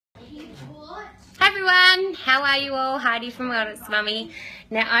everyone, how are you all? Heidi from World It's Mummy.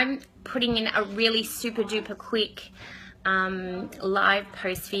 Now I'm putting in a really super duper quick live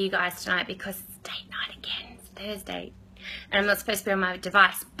post for you guys tonight because it's date night again. It's Thursday and I'm not supposed to be on my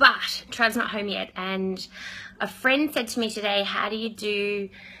device, but Trav's not home yet, and a friend said to me today, how do you do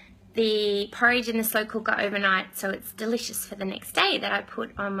the porridge in the slow cooker overnight so it's delicious for the next day, that I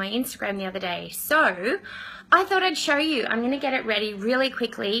put on my Instagram the other day. So I thought I'd show you. I'm going to get it ready really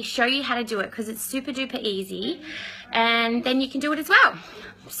quickly, show you how to do it because it's super duper easy, and then you can do it as well.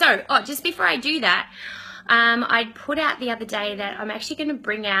 So, just before I do that, I put out the other day that I'm actually going to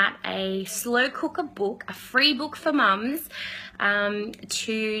bring out a slow cooker book, a free book for mums,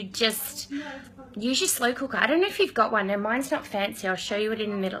 to just use your slow cooker. I don't know if you've got one. Now mine's not fancy. I'll show you it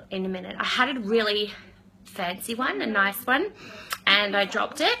in a minute. I had a really fancy one, a nice one, and I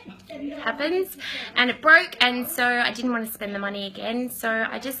dropped it. It happens, and it broke, and so I didn't want to spend the money again, so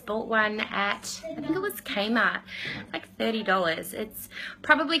I just bought one at, I think it was Kmart, like $30. It's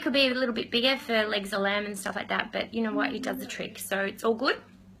probably could be a little bit bigger for legs of lamb and stuff like that, but you know what, it does the trick, so it's all good.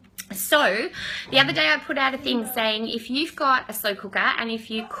 So the other day I put out a thing saying if you've got a slow cooker and if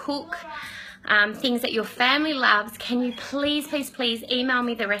you cook things that your family loves, can you please email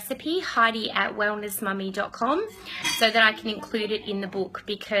me the recipe, heidi@wellnessmummy.com, so that I can include it in the book,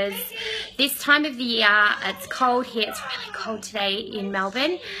 because this time of the year, it's cold here. It's really cold today in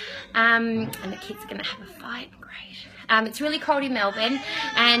Melbourne, and the kids are going to have a fight. Great. It's really cold in Melbourne,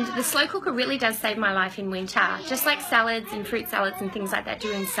 and the slow cooker really does save my life in winter, just like salads and fruit salads and things like that do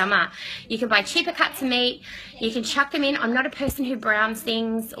in summer. You can buy cheaper cuts of meat, you can chuck them in. I'm not a person who browns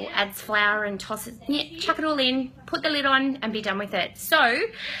things or adds flour and tosses. Yeah, chuck it all in, put the lid on and be done with it. So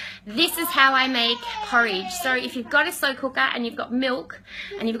this is how I make porridge. So if you've got a slow cooker and you've got milk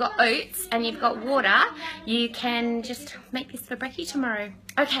and you've got oats and you've got water, you can just make this for brekkie tomorrow.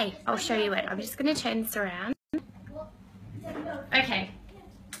 Okay, I'll show you it. I'm just going to turn this around. Okay,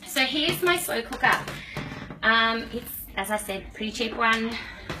 so here's my slow cooker. It's, as I said, pretty cheap one.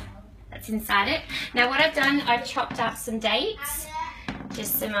 That's inside it. Now what I've done, I've chopped up some dates,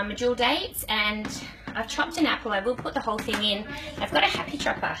 just some medjool dates, and I've chopped an apple. I will put the whole thing in. I've got a happy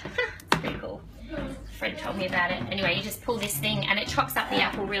chopper. It's pretty cool. A friend told me about it. Anyway, you just pull this thing and it chops up the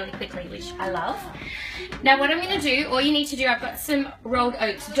apple really quickly, which I love. Now what I'm going to do, all you need to do, I've got some rolled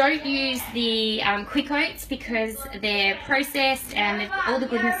oats. Don't use the quick oats because they're processed and all the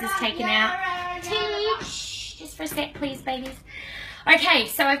goodness is taken out. Shh, just for a sec please, babies. Okay,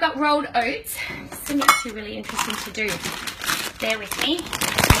 so I've got rolled oats. Some actually really interesting to do. Bear with me.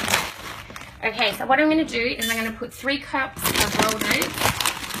 Okay, so what I'm going to do is I'm going to put 3 cups of rolled oats.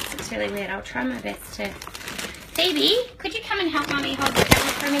 It's really weird. I'll try my best to... Phoebe, could you come and help Mummy hold the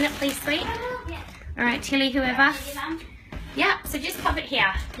camera for a minute, please, sweet? Yeah. All right, Tilly, whoever. Yeah, so just pop it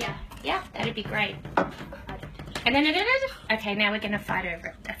here. Yeah, that'd be great. And then, okay, now we're going to fight over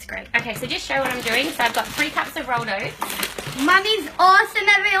it. That's great. Okay, so just show what I'm doing. So I've got 3 cups of rolled oats. Mummy's awesome,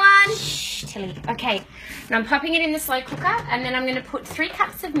 everyone. Shh, Tilly. Okay, now I'm popping it in the slow cooker, and then I'm going to put 3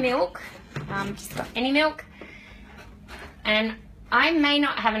 cups of milk. Just got any milk. And I may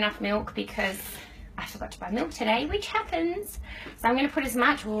not have enough milk because I forgot to buy milk today, which happens. So I'm going to put as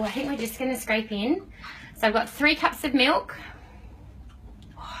much. Oh, I think we're just going to scrape in. So I've got 3 cups of milk.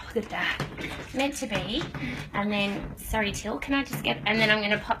 Oh, look at that. Meant to be. And then, sorry, Till, can I just get... And then I'm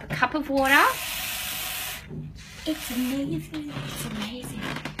going to pop a cup of water. It's amazing. It's amazing.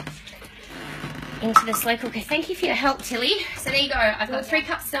 Into the slow cooker. Thank you for your help, Tilly. So there you go. I've got 3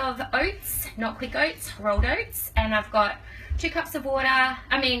 cups of oats, not quick oats, rolled oats. And I've got 2 cups of water,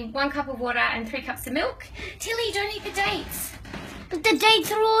 1 cup of water and 3 cups of milk. Tilly, don't eat the dates. But the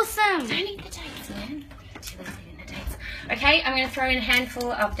dates are awesome. Don't eat the dates, man. Tilly's eating the dates. Okay, I'm going to throw in a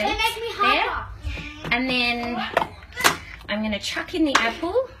handful of dates. They make me hyper. And then I'm going to chuck in the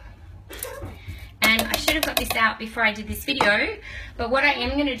apple. And I should have got this out before I did this video. But what I am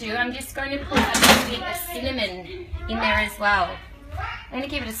going to do, I'm just going to put a little bit of cinnamon in there as well. I'm going to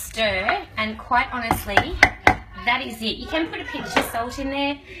give it a stir, and quite honestly, that is it. You can put a pinch of salt in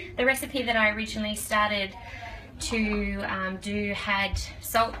there. The recipe that I originally started to do had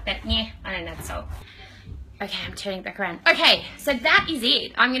salt, but yeah, I don't add salt. Okay, I'm turning back around. Okay, so that is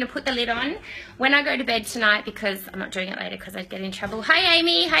it. I'm going to put the lid on when I go to bed tonight, because I'm not doing it later because I'd get in trouble. Hi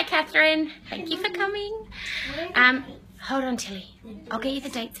Amy, hi Catherine. Thank you for coming. Hold on, Tilly. I'll get you the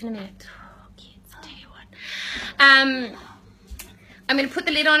dates in a minute. Oh, kids, I'll tell you what. I'm going to put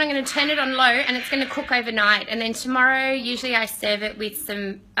the lid on, I'm going to turn it on low, and it's going to cook overnight. And then tomorrow, usually I serve it with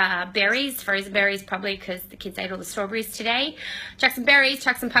some berries, frozen berries probably, because the kids ate all the strawberries today. Chuck some berries,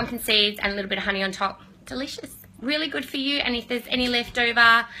 chuck some pumpkin seeds, and a little bit of honey on top. Delicious. really good for you. And if there's any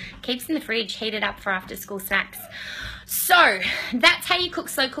leftover, keeps in the fridge, heat it up for after school snacks. So that's how you cook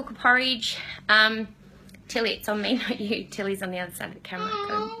slow cooker porridge. Tilly, it's on me, not you. Tilly's on the other side of the camera.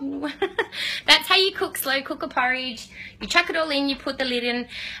 That's how you cook slow cooker porridge. You chuck it all in, you put the lid in.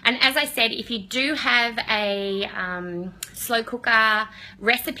 And as I said, if you do have a slow cooker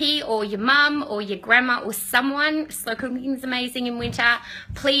recipe, or your mum or your grandma or someone, slow cooking is amazing in winter,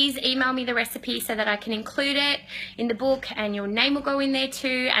 please email me the recipe so that I can include it in the book, and your name will go in there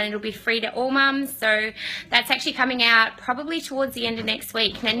too, and it'll be free to all mums. So that's actually coming out probably towards the end of next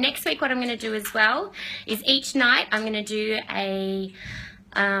week. Now next week what I'm going to do as well is each night I'm going to do a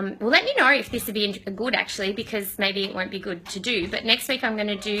well, let me know if this would be good actually, because maybe it won't be good to do, but next week I'm going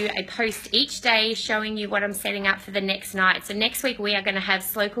to do a post each day showing you what I'm setting up for the next night. So next week we are going to have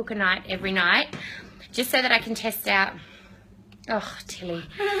slow cooker night every night, just so that I can test out. Oh, Tilly.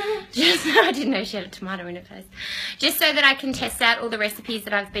 I didn't know she had a tomato in her face. Just so that I can test out all the recipes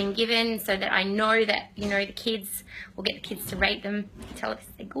that I've been given, so that I know that, you know, the kids, will get the kids to rate them, tell if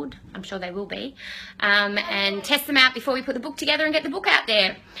they're good. I'm sure they will be. And test them out before we put the book together and get the book out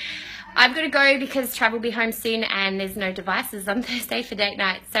there. I've got to go because Trav will be home soon and there's no devices on Thursday for date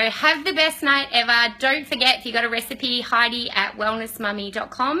night. So have the best night ever. Don't forget, if you got a recipe,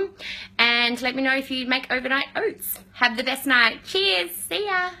 Heidi@wellnessmummy.com, and let me know if you make overnight oats. Have the best night. Cheers. See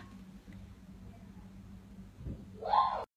ya.